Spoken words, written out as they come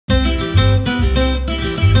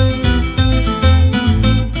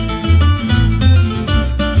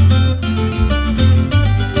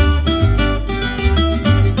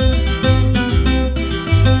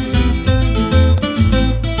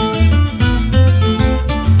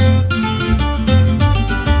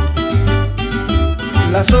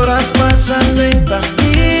horas pasan lentas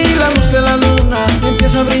y la luz de la luna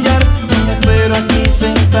empieza a brillar. Me espero aquí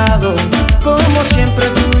sentado, como siempre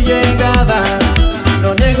tu llegada.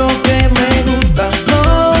 No niego que me gusta,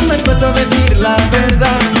 no me cuesta decir la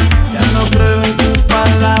verdad. Ya no creo en tus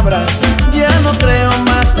palabras, ya no creo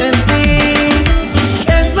más en ti.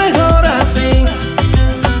 Es mejor así,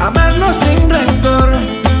 amarnos sin rencor.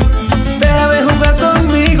 Deja de jugar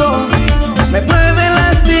conmigo, me puede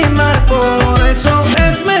lastimar. Por eso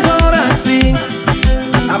es mejor así,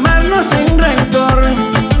 amarnos sin rencor.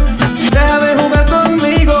 Deja de jugar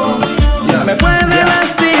conmigo, me puede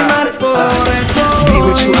lastimar. Por eso be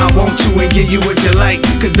with you, I want to and give you what you like.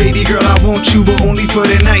 Cause baby girl, I want you, but only for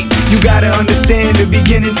the night. You gotta understand the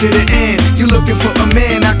beginning to the end. You looking for a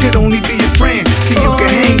man, I could only be a friend. See, you can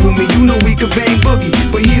hang with me, you know we could bang boogie.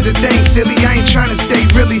 But here's the thing, silly, I ain't tryna stay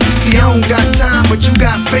really. See, I don't got time, but you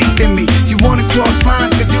got faith in me. You wanna cross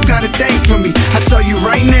lines, cause you got a thing for me. I tell you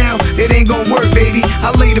right now, it ain't gon' work, baby.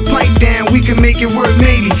 I lay the pipe down, we can make it work,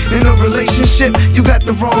 maybe. In a relationship, you got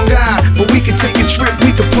the wrong guy, but we can take a trip,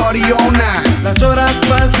 we can party all night. las horas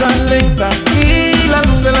pasan lentas